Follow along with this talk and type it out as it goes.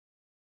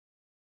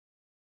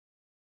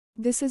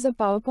This is a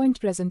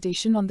PowerPoint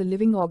presentation on the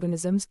living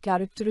organisms,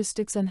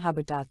 characteristics and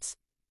habitats.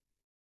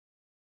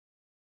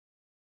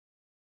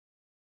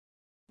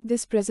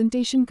 This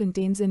presentation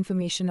contains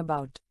information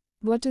about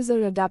what is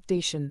a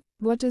adaptation,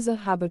 what is a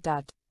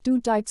habitat, two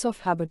types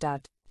of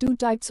habitat, two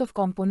types of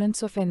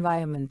components of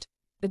environment,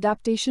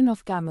 adaptation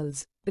of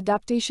camels,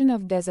 adaptation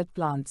of desert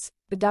plants,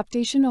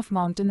 adaptation of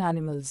mountain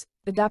animals,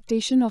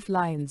 adaptation of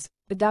lions,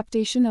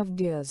 adaptation of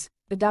deers,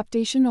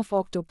 adaptation of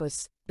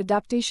octopus,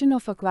 adaptation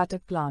of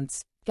aquatic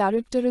plants,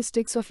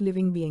 characteristics of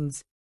living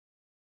beings.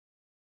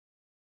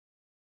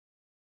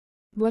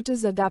 What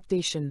is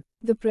adaptation?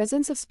 The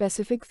presence of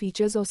specific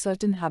features or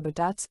certain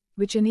habitats,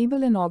 which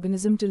enable an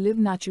organism to live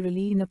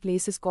naturally in a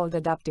place is called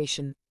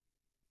adaptation.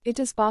 It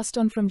is passed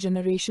on from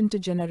generation to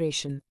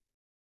generation.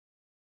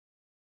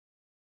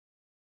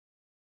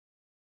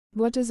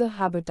 What is a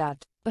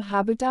habitat? A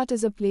habitat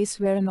is a place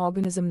where an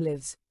organism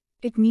lives.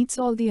 It meets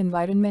all the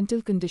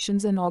environmental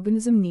conditions an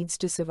organism needs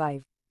to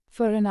survive.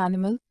 For an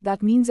animal,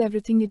 that means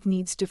everything it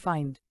needs to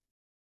find.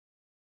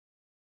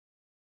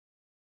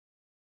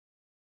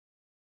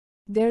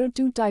 There are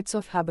two types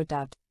of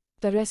habitat: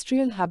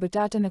 terrestrial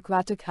habitat and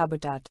aquatic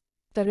habitat.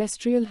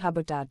 Terrestrial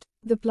habitat.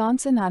 The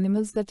plants and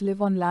animals that live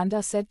on land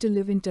are said to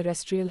live in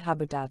terrestrial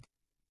habitat.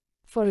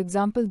 For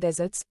example,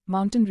 deserts,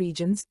 mountain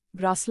regions,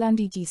 grassland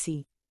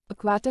etc.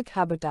 Aquatic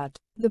habitat.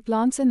 The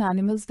plants and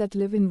animals that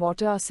live in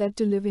water are said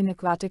to live in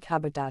aquatic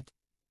habitat.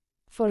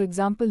 For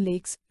example,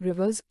 lakes,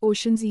 rivers,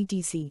 oceans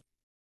etc.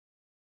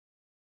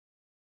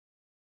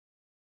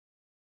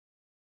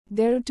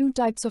 There are two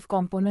types of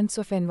components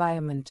of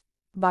environment: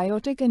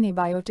 biotic and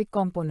abiotic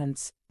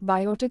components.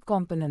 Biotic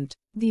component.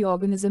 The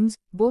organisms,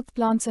 both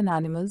plants and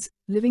animals,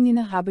 living in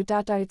a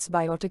habitat are its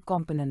biotic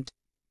component.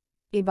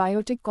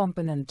 Abiotic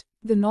component.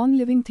 The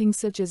non-living things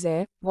such as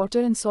air,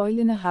 water and soil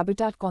in a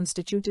habitat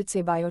constitute its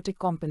abiotic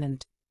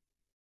component.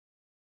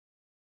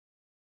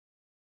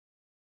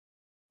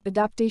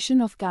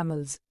 Adaptation of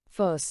camels.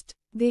 First,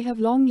 they have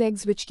long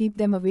legs which keep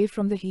them away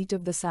from the heat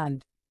of the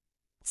sand.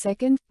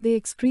 Second, they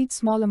excrete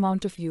small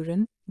amount of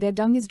urine, their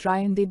dung is dry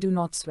and they do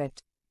not sweat.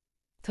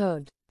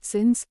 Third,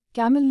 since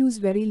camels lose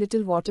very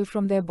little water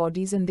from their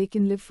bodies and they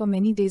can live for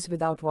many days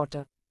without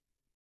water.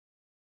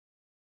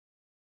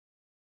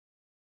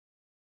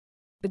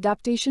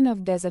 Adaptation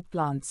of desert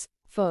plants.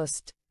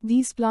 First,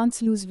 these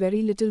plants lose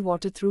very little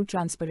water through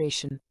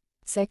transpiration.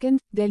 Second,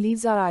 their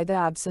leaves are either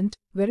absent,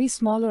 very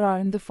small or are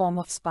in the form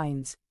of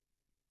spines.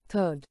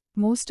 Third,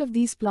 most of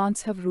these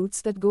plants have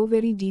roots that go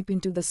very deep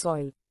into the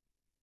soil.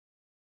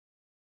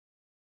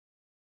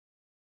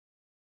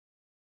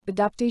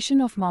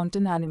 Adaptation of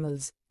mountain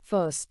animals.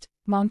 First,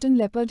 mountain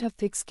leopards have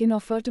thick skin or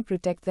fur to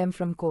protect them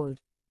from cold.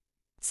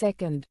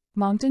 Second,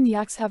 mountain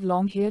yaks have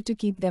long hair to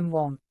keep them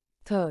warm.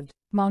 Third,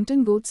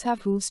 mountain goats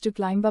have hooves to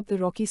climb up the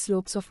rocky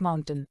slopes of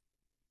mountain.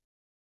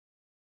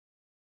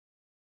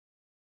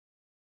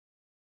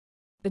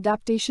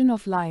 Adaptation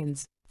of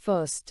lions.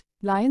 First,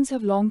 lions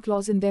have long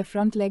claws in their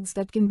front legs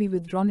that can be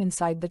withdrawn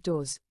inside the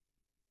toes.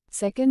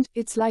 Second,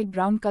 its light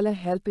brown color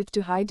help it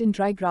to hide in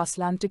dry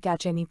grassland to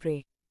catch any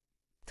prey.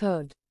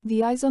 Third,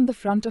 the eyes on the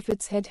front of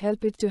its head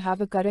help it to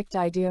have a correct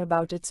idea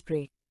about its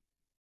prey.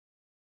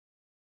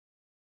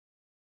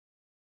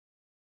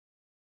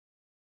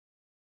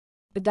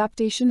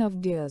 Adaptation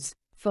of deers.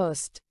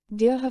 First,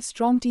 deer have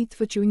strong teeth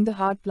for chewing the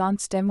hard plant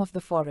stem of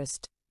the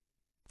forest.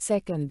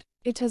 Second,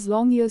 it has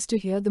long ears to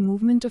hear the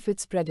movement of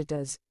its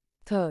predators.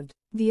 Third,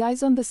 the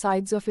eyes on the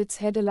sides of its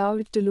head allow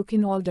it to look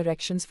in all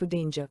directions for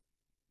danger.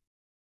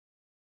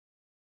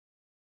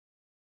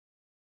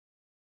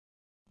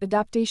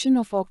 Adaptation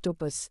of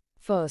octopus.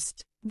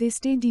 First, they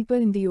stay deeper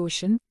in the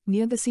ocean,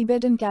 near the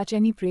seabed and catch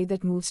any prey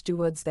that moves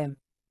towards them.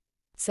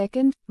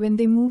 Second, when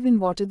they move in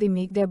water they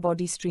make their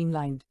body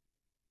streamlined.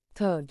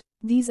 Third,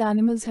 these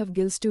animals have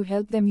gills to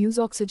help them use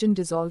oxygen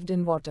dissolved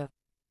in water.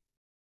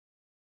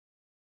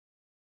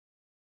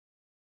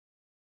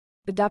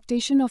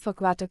 Adaptation of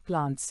aquatic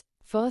plants.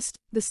 First,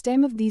 the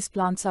stem of these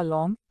plants are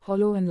long,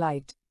 hollow and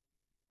light.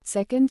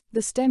 Second,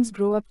 the stems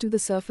grow up to the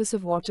surface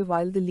of water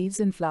while the leaves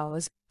and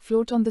flowers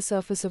float on the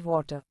surface of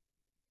water.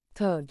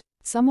 Third,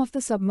 some of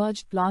the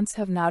submerged plants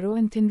have narrow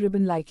and thin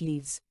ribbon-like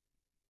leaves.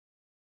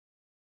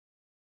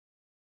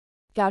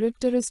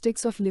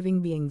 Characteristics of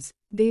living beings.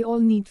 They all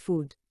need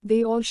food.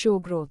 They all show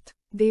growth.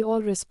 They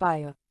all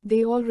respire.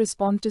 They all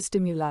respond to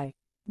stimuli.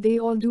 They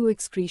all do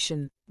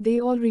excretion. They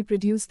all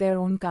reproduce their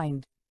own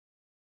kind.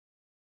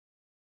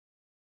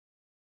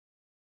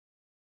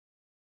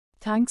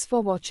 Thanks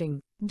for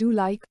watching. Do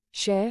like,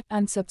 share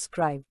and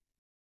subscribe.